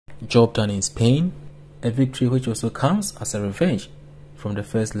Job done in Spain, a victory which also comes as a revenge from the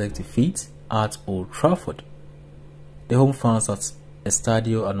first leg defeat at Old Trafford. The home fans at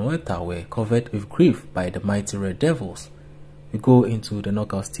Estadio Anoeta were covered with grief by the mighty Red Devils. We go into the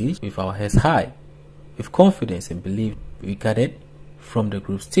knockout stage with our heads high, with confidence and belief we gathered from the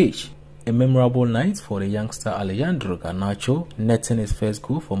group stage. A memorable night for the youngster Alejandro Garnacho, netting his first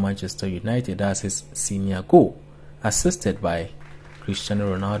goal for Manchester United as his senior goal, assisted by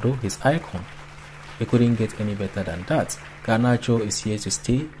Cristiano Ronaldo, his icon. It couldn't get any better than that. Garnacho is here to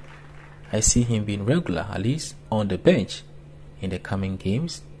stay. I see him being regular, at least on the bench, in the coming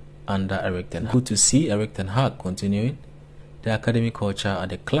games under Erik ten Hag. Good to see Erik ten Hag continuing the academy culture at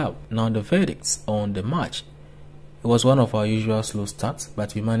the club. Now the verdicts on the match. It was one of our usual slow starts,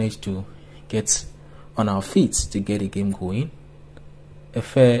 but we managed to get on our feet to get the game going. A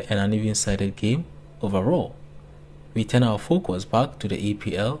fair and an even-sided game overall. We turn our focus back to the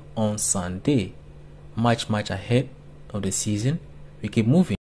EPL on Sunday. Much ahead of the season. We keep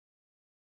moving.